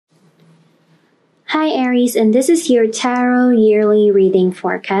Hi Aries, and this is your tarot yearly reading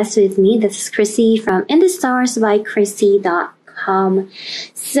forecast with me. This is Krissy from InTheStarsByKrissy.com.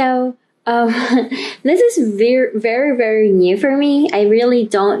 So, this is very new for me. I really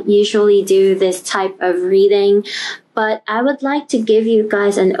don't usually do this type of reading, but I would like to give you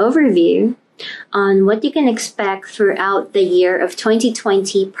guys an overview on what you can expect throughout the year of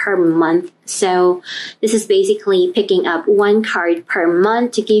 2020 per month. So this is basically picking up one card per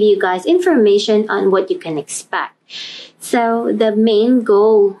month to give you guys information on what you can expect. So the main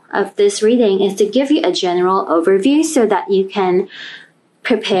goal of this reading is to give you a general overview so that you can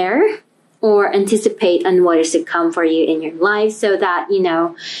prepare or anticipate on what is to come for you in your life, so that, you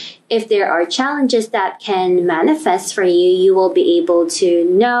know, if there are challenges that can manifest for you, you will be able to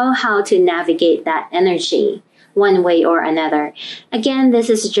know how to navigate that energy one way or another. Again,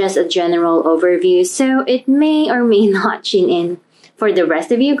 this is just a general overview, so it may or may not tune in for the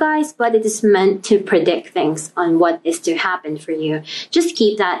rest of you guys, but it is meant to predict things on what is to happen for you. Just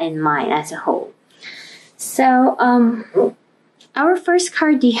keep that in mind as a whole. So, our first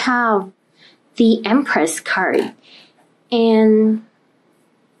card, we have the Empress card, and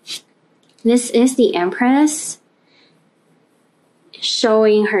this is the Empress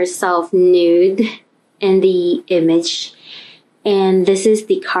showing herself nude in the image, and this is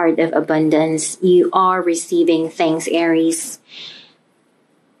the card of abundance. You are receiving things, Aries.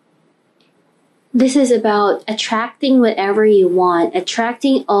 This is about attracting whatever you want,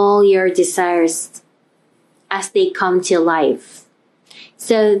 attracting all your desires as they come to life.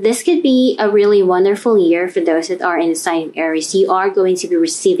 So this could be a really wonderful year for those that are in the sign of Aries. You are going to be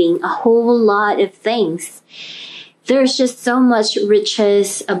receiving a whole lot of things. There's just so much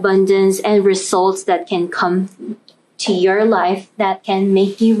riches, abundance, and results that can come to your life that can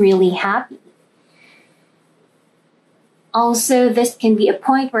make you really happy. Also, this can be a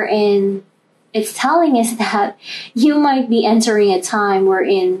point wherein it's telling us that you might be entering a time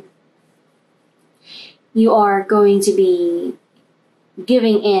wherein you are going to be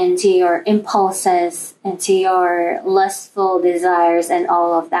giving in to your impulses and to your lustful desires and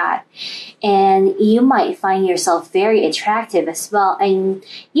all of that. And you might find yourself very attractive as well. And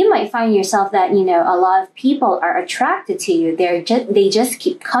you might find yourself that, you know, a lot of people are attracted to you. They just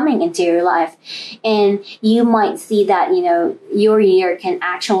keep coming into your life. And you might see that, you know, your year can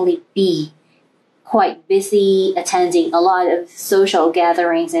actually be quite busy, attending a lot of social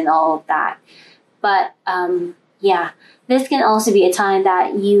gatherings and all of that. But, yeah, this can also be a time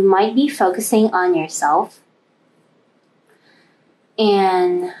that you might be focusing on yourself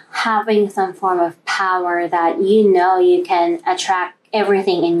and having some form of power that you know you can attract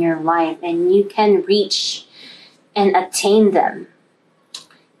everything in your life and you can reach and attain them.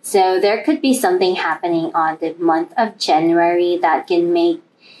 So there could be something happening on the month of January that can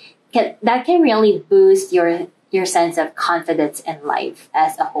really boost your sense of confidence in life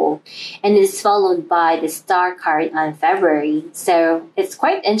as a whole. And it's followed by the Star card on February. So it's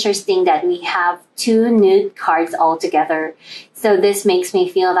quite interesting that we have two nude cards all together. So this makes me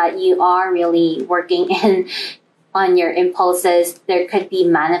feel that you are really working on your impulses. There could be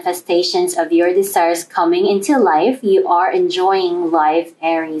manifestations of your desires coming into life. You are enjoying life,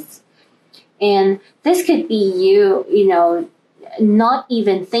 Aries. And this could be you know, not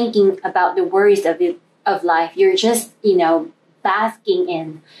even thinking about the worries of life. You're just, you know, basking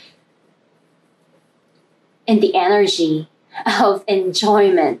in the energy of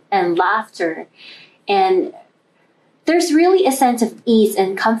enjoyment and laughter. And there's really a sense of ease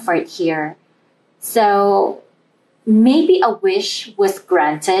and comfort here. So maybe a wish was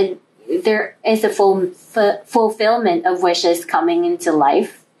granted. There is a fulfillment of wishes coming into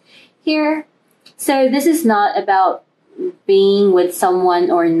life here. So this is not about being with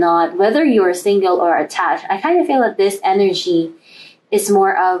someone or not, whether you're single or attached. I kind of feel that this energy is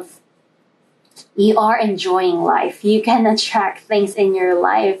more of you are enjoying life. You can attract things in your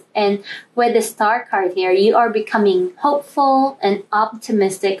life. And with the Star card here, you are becoming hopeful and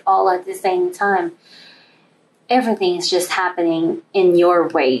optimistic all at the same time. Everything is just happening in your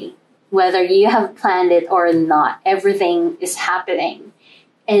way. Whether you have planned it or not, everything is happening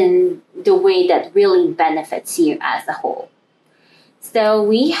in the way that really benefits you as a whole. So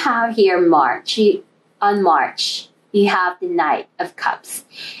we have here March. On March, you have the Knight of Cups.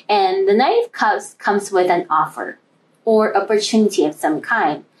 And the Knight of Cups comes with an offer or opportunity of some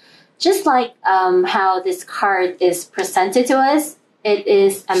kind. Just like how this card is presented to us, it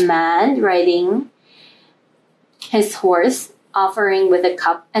is a man riding his horse, offering with a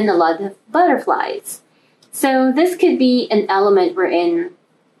cup and a lot of butterflies. So this could be an element wherein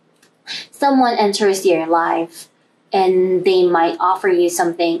someone enters your life and they might offer you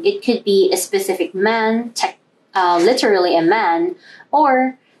something. It could be a specific man, literally a man,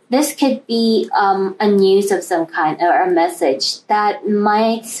 or this could be a news of some kind or a message that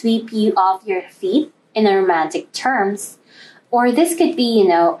might sweep you off your feet in a romantic terms. Or this could be,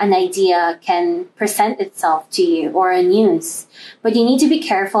 an idea can present itself to you or a news. But you need to be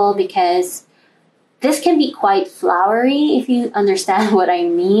careful because this can be quite flowery, if you understand what I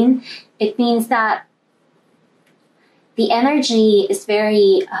mean. It means that the energy is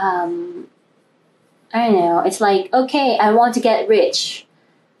very, it's like, okay, I want to get rich.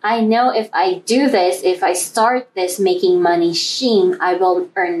 I know if I do this, if I start this making money, I will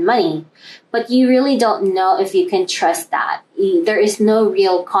earn money. But you really don't know if you can trust that. There is no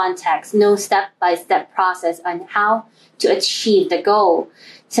real context, no step-by-step process on how to achieve the goal.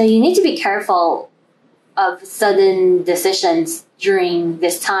 So you need to be careful of sudden decisions during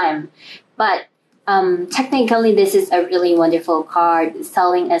this time. But technically, this is a really wonderful card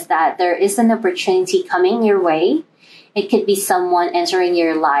telling us that there is an opportunity coming your way. It could be someone entering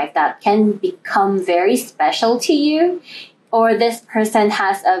your life that can become very special to you, or this person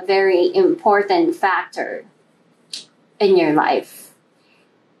has a very important factor in your life.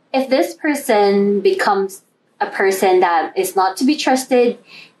 If this person becomes a person that is not to be trusted,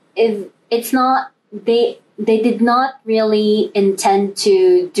 they did not really intend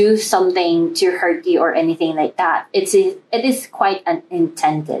to do something to hurt you or anything like that. It is quite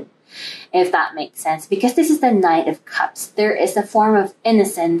unintended, if that makes sense, because this is the Knight of Cups. There is a form of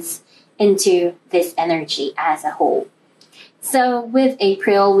innocence into this energy as a whole. So with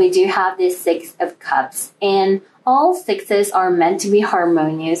April, we do have this Six of Cups, and all sixes are meant to be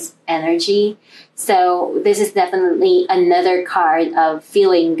harmonious energy. So this is definitely another card of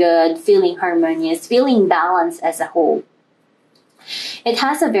feeling good, feeling harmonious, feeling balanced as a whole. It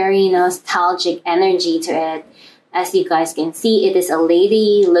has a very nostalgic energy to it. As you guys can see, it is a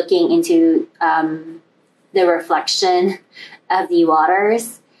lady looking into the reflection of the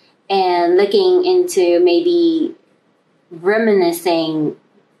waters and looking into maybe reminiscing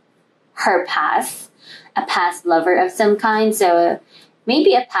her past, a past lover of some kind. So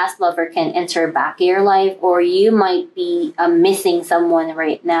maybe a past lover can enter back in your life, or you might be missing someone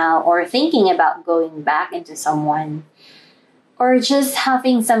right now, or thinking about going back into someone, or just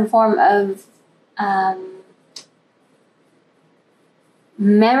having some form of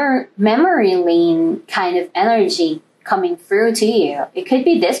memory lane kind of energy coming through to you. It could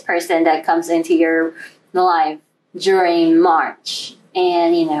be this person that comes into your life during March,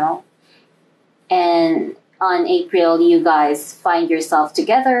 and and on April you guys find yourself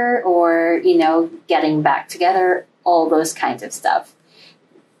together, or getting back together, all those kinds of stuff.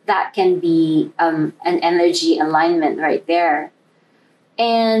 That can be an energy alignment right there.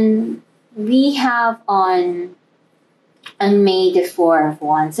 And we have on May the Four of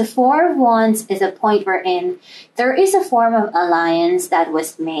Wands. The Four of Wands is a point wherein there is a form of alliance that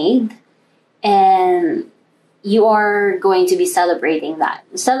was made, and you are going to be celebrating that.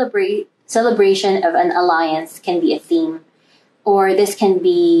 Celebration of an alliance can be a theme, or this can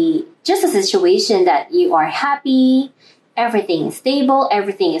be just a situation that you are happy, everything is stable,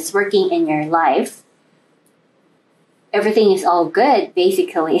 everything is working in your life. Everything is all good,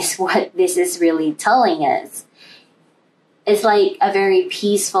 basically, is what this is really telling us. It's like a very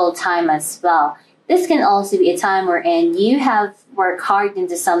peaceful time as well. This can also be a time wherein you have worked hard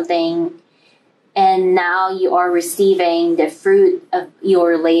into something, and now you are receiving the fruit of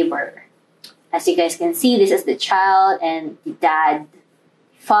your labor. As you guys can see, this is the child and the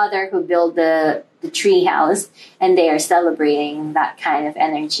father who built the tree house, and they are celebrating that kind of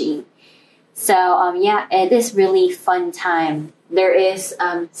energy. So it is really fun time. There is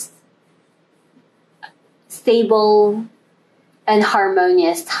stable and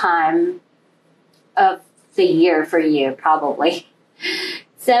harmonious time of the year for you, probably.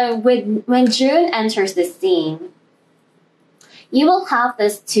 So when June enters the scene, you will have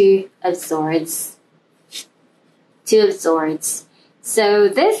this Two of Swords. So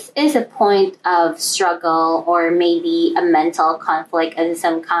this is a point of struggle, or maybe a mental conflict of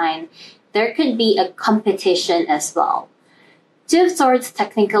some kind. There could be a competition as well. Two of Swords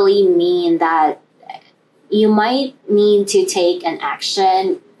technically mean that you might need to take an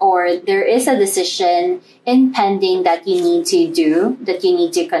action, or there is a decision impending that you need to do, that you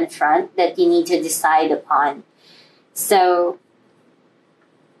need to confront, that you need to decide upon. So,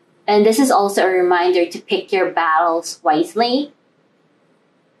 and this is also a reminder to pick your battles wisely.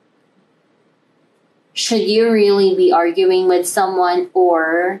 Should you really be arguing with someone,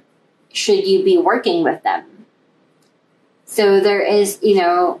 or should you be working with them? So there is,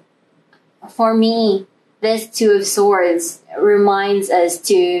 for me, this Two of Swords reminds us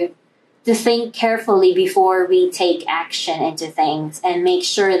to think carefully before we take action into things and make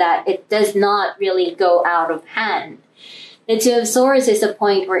sure that it does not really go out of hand. The Two of Swords is a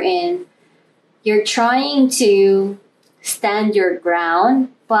point wherein you're trying to stand your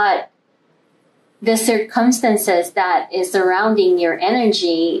ground, but the circumstances that is surrounding your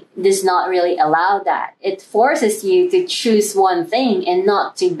energy does not really allow that. It forces you to choose one thing and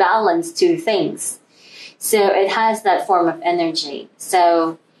not to balance two things. So it has that form of energy.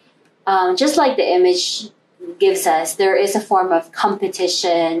 So just like the image gives us, there is a form of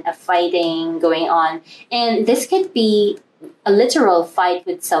competition, of fighting going on. And this could be a literal fight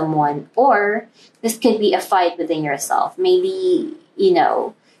with someone, or this could be a fight within yourself. Maybe,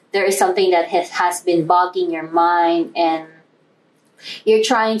 there is something that has been bogging your mind and you're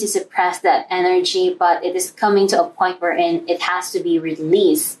trying to suppress that energy, but it is coming to a point wherein it has to be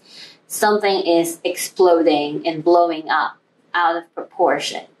released. Something is exploding and blowing up out of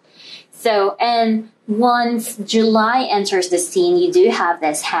proportion. So, and once July enters the scene, you do have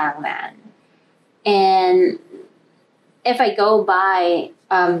this Hangman. And if I go by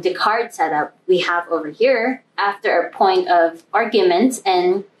the card setup we have over here, after a point of argument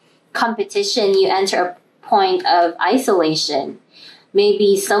and competition, you enter a point of isolation.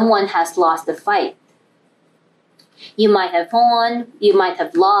 Maybe someone has lost the fight. You might have won, you might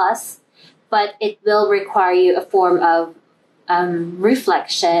have lost, but it will require you a form of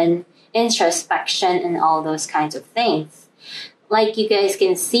reflection, introspection, and all those kinds of things. Like you guys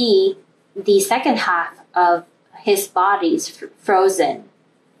can see, the second half of his body is frozen.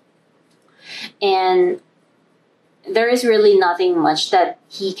 And there is really nothing much that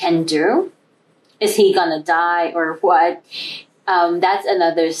he can do. Is he gonna die or what? That's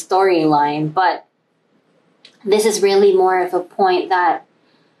another storyline. But this is really more of a point that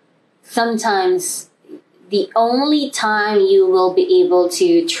sometimes the only time you will be able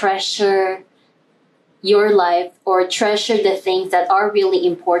to treasure your life or treasure the things that are really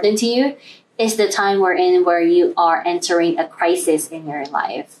important to you is the time where you are entering a crisis in your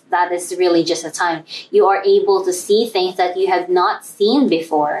life. That is really just a time you are able to see things that you have not seen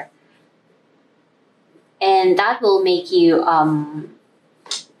before. And that will make you,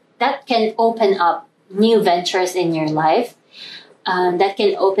 that can open up new ventures in your life. That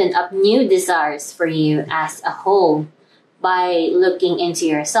can open up new desires for you as a whole by looking into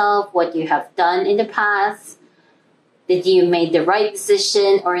yourself, what you have done in the past. Did you make the right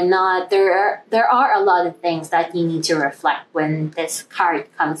decision or not? There are a lot of things that you need to reflect when this card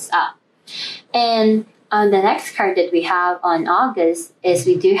comes up. And the next card that we have on August is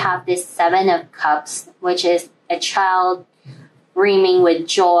we do have this Seven of Cups, which is a child brimming with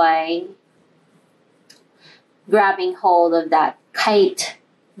joy, grabbing hold of that kite,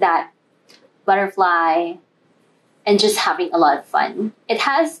 that butterfly, and just having a lot of fun. It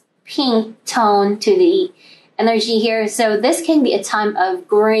has pink tone to the energy here, so this can be a time of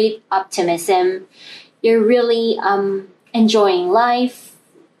great optimism. You're really enjoying life.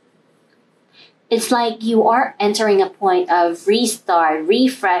 It's like you are entering a point of restart,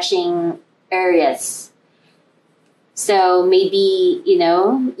 refreshing areas. So maybe,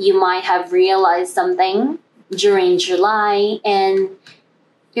 you might have realized something during July and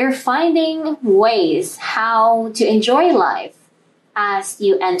you're finding ways how to enjoy life as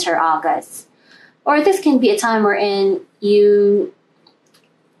you enter August. Or this can be a time wherein you're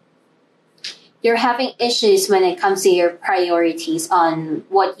having issues when it comes to your priorities on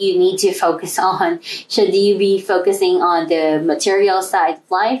what you need to focus on. Should you be focusing on the material side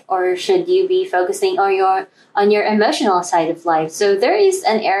of life, or should you be focusing on your emotional side of life? So there is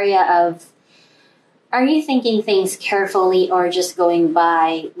an area of, are you thinking things carefully or just going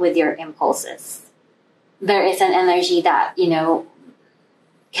by with your impulses? There is an energy that,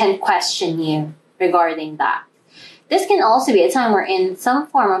 can question you regarding that. This can also be a time where in some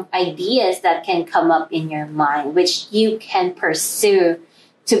form of ideas that can come up in your mind, which you can pursue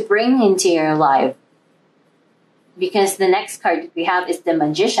to bring into your life. Because the next card that we have is the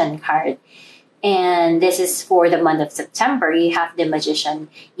Magician card. And this is for the month of September. You have the Magician.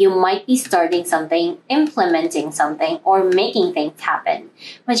 You might be starting something, implementing something, or making things happen.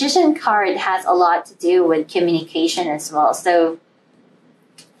 Magician card has a lot to do with communication as well. So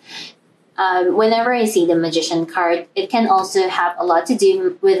whenever I see the Magician card, it can also have a lot to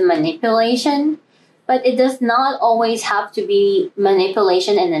do with manipulation. But it does not always have to be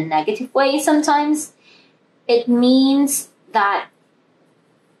manipulation in a negative way sometimes. It means that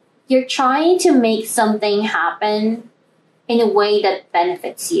you're trying to make something happen in a way that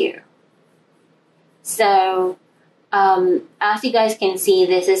benefits you. So, as you guys can see,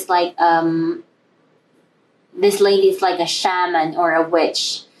 this is like this lady is like a shaman or a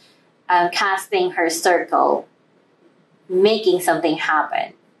witch, casting her circle, making something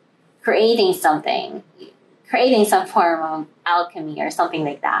happen, creating something, creating some form of alchemy or something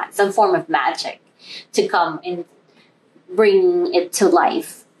like that, some form of magic to come and bring it to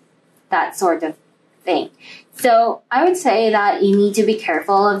life, that sort of thing. So I would say that you need to be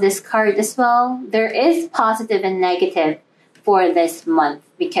careful of this card as well. There is positive and negative for this month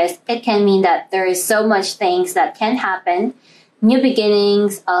because it can mean that there is so much things that can happen. New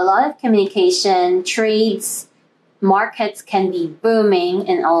beginnings, a lot of communication, trades, markets can be booming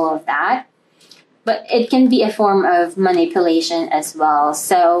and all of that. But it can be a form of manipulation as well.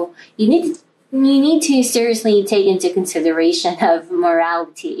 So you need to seriously take into consideration of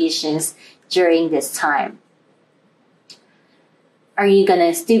morality issues during this time. Are you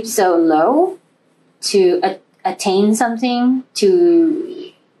gonna stoop so low to attain something,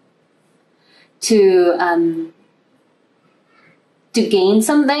 to gain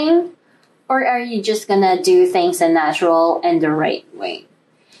something, or are you just gonna do things the natural and the right way?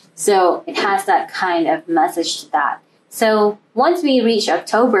 So it has that kind of message to that. So once we reach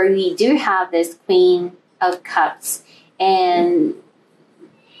October, we do have this Queen of Cups, and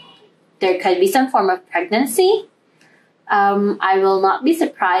there could be some form of pregnancy. I will not be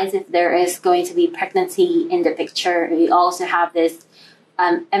surprised if there is going to be pregnancy in the picture. We also have this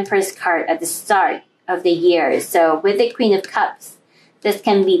Empress card at the start of the year. So with the Queen of Cups, this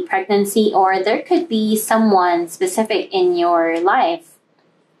can be pregnancy, or there could be someone specific in your life,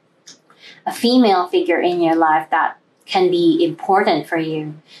 a female figure in your life that can be important for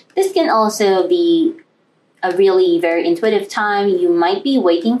you. This can also be a really very intuitive time. You might be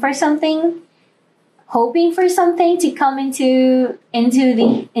waiting for something, hoping for something to come into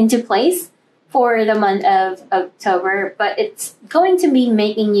place for the month of October, but it's going to be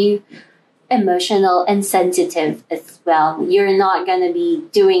making you emotional and sensitive as well. You're not going to be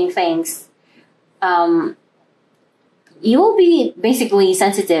doing things. You will be basically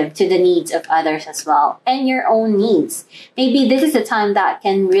sensitive to the needs of others as well, and your own needs. Maybe this is a time that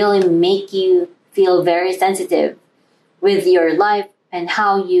can really make you feel very sensitive with your life and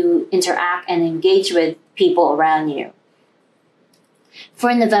how you interact and engage with people around you.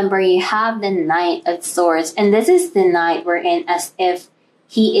 For November, you have the Knight of Swords, and this is the Knight we're in as if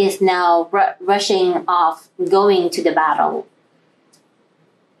he is now rushing off, going to the battle.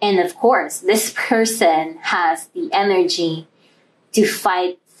 And of course, this person has the energy to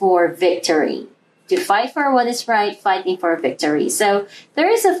fight for victory, to fight for what is right, fighting for victory. So there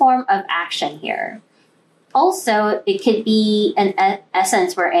is a form of action here. Also, it could be an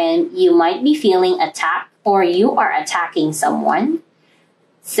essence wherein you might be feeling attacked or you are attacking someone.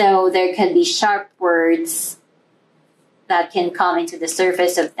 So there could be sharp words that can come into the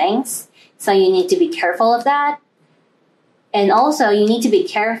surface of things. So you need to be careful of that. And also, you need to be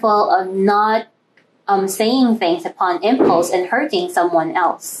careful of not saying things upon impulse and hurting someone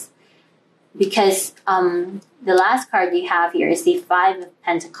else. Because the last card you have here is the Five of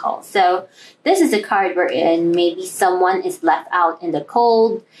Pentacles. So this is a card wherein maybe someone is left out in the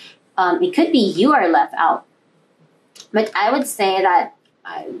cold. It could be you are left out. But I would say that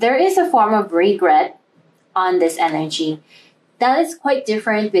there is a form of regret on this energy. That is quite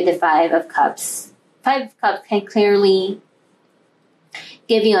different with the Five of Cups. Five of Cups can clearly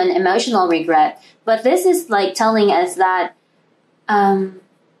give you an emotional regret. But this is like telling us that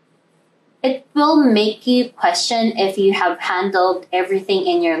it will make you question if you have handled everything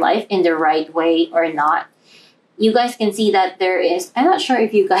in your life in the right way or not. You guys can see that there is, I'm not sure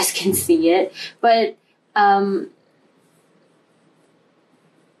if you guys can see it, but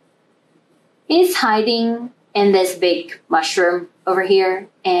he's hiding in this big mushroom over here,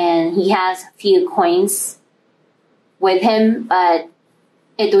 and he has a few coins with him, but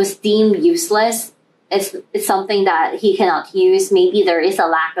it was deemed useless. It's something that he cannot use. Maybe there is a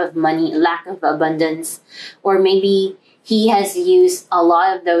lack of money, lack of abundance, or maybe he has used a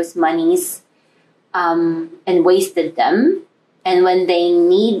lot of those monies and wasted them. And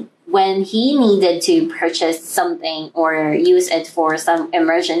when he needed to purchase something or use it for some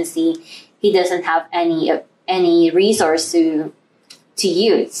emergency, he doesn't have any resource to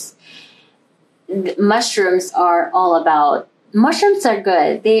use. Mushrooms are all about. Mushrooms are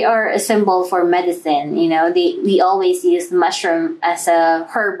good. They are a symbol for medicine. You know, we always use mushroom as a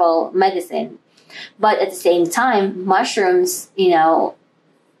herbal medicine. But at the same time, mushrooms, you know,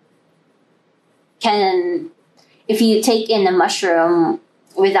 if you take in a mushroom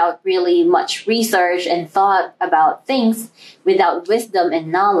without really much research and thought about things, without wisdom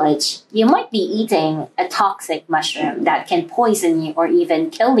and knowledge, you might be eating a toxic mushroom that can poison you or even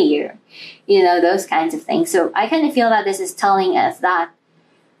kill you. You know, those kinds of things. So I kind of feel that this is telling us that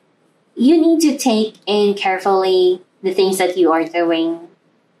you need to take in carefully the things that you are doing.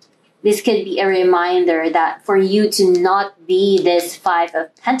 This could be a reminder that for you to not be this Five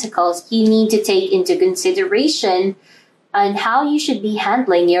of Pentacles, you need to take into consideration on how you should be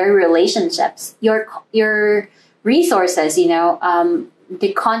handling your relationships, your resources,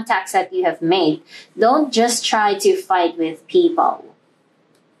 the contacts that you have made. Don't just try to fight with people.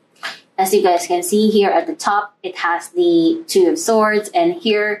 As you guys can see here at the top, it has the Two of Swords, and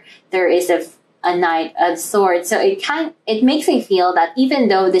here there is a Knight of Swords. So it makes me feel that even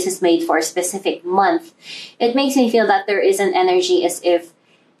though this is made for a specific month, it makes me feel that there is an energy as if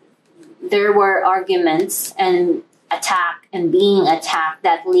there were arguments and attack and being attacked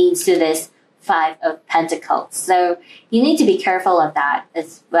that leads to this Five of Pentacles. So you need to be careful of that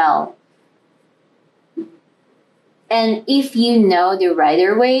as well. And if you know the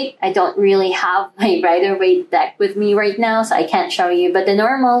Rider-Waite, I don't really have my Rider-Waite deck with me right now, so I can't show you. But the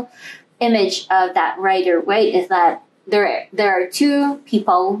normal image of that Rider-Waite is that there are two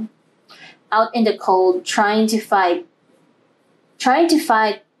people out in the cold trying to fight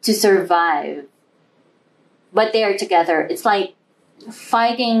to survive. But they are together. It's like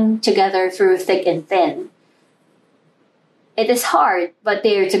fighting together through thick and thin. It is hard, but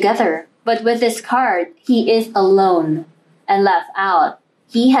they are together. But with this card, he is alone and left out.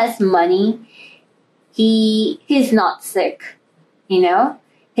 He has money. He's not sick,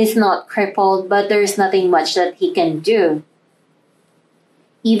 He's not crippled, but there's nothing much that he can do,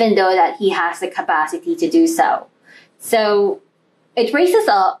 even though that he has the capacity to do so. So it raises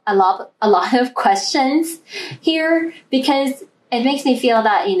a lot of questions here, because it makes me feel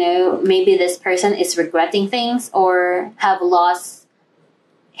that, maybe this person is regretting things or have lost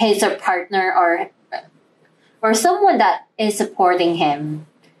his partner or someone that is supporting him,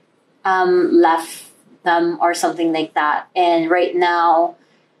 left them or something like that. And right now,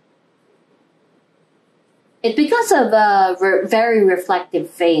 it becomes of a very reflective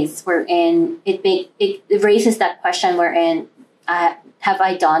phase wherein it raises that question wherein, have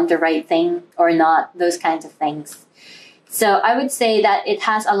I done the right thing or not? Those kinds of things. So I would say that it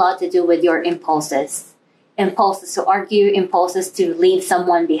has a lot to do with your impulses. Impulses to argue, impulses to leave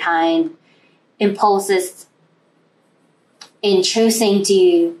someone behind, impulses in choosing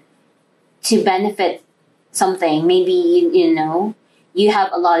to benefit something. Maybe, you have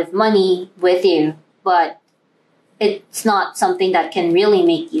a lot of money with you, but it's not something that can really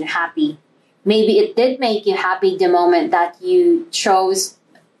make you happy. Maybe it did make you happy the moment that you chose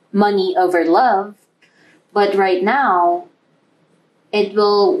money over love, but right now, it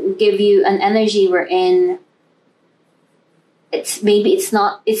will give you an energy wherein it's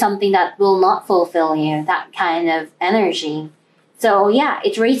something that will not fulfill you, that kind of energy. So yeah,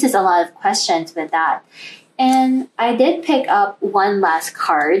 it raises a lot of questions with that. And I did pick up one last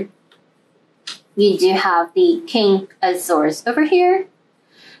card. You do have the King of Swords over here.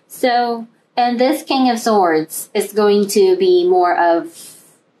 So, and this King of Swords is going to be more of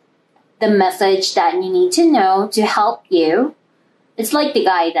the message that you need to know to help you. It's like the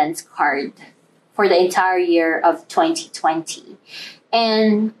guidance card for the entire year of 2020.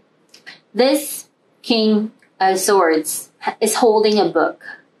 And this King of Swords is holding a book.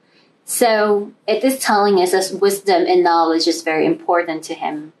 So it is telling us that wisdom and knowledge is very important to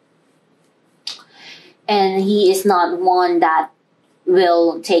him. And he is not one that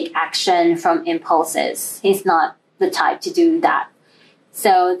will take action from impulses. He's not the type to do that.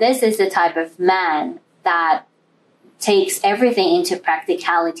 So this is the type of man that takes everything into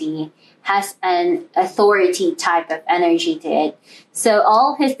practicality, has an authority type of energy to it. So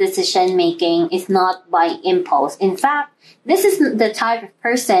all his decision making is not by impulse. In fact, this is the type of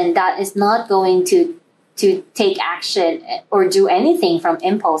person that is not going to take action or do anything from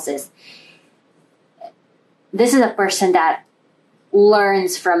impulses. This is a person that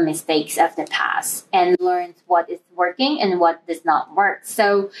learns from mistakes of the past and learns what is working and what does not work.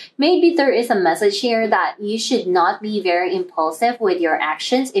 So maybe there is a message here that you should not be very impulsive with your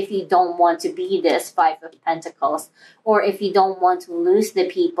actions if you don't want to be this Five of Pentacles, or if you don't want to lose the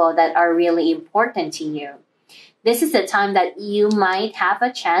people that are really important to you. This is the time that you might have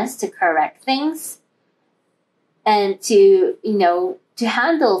a chance to correct things and to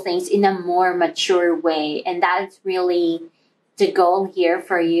handle things in a more mature way. And that's really the goal here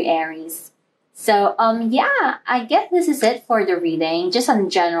for you, Aries. So, I guess this is it for the reading. Just a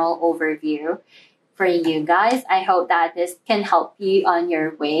general overview for you guys. I hope that this can help you on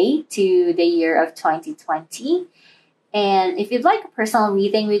your way to the year of 2020. And if you'd like a personal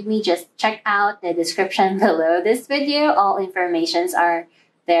reading with me, just check out the description below this video. All informations are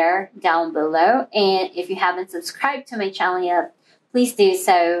there down below. And if you haven't subscribed to my channel yet, please do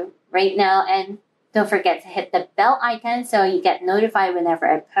so right now. And don't forget to hit the bell icon so you get notified whenever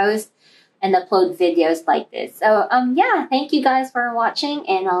I post and upload videos like this. So yeah, thank you guys for watching,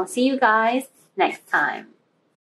 and I'll see you guys next time.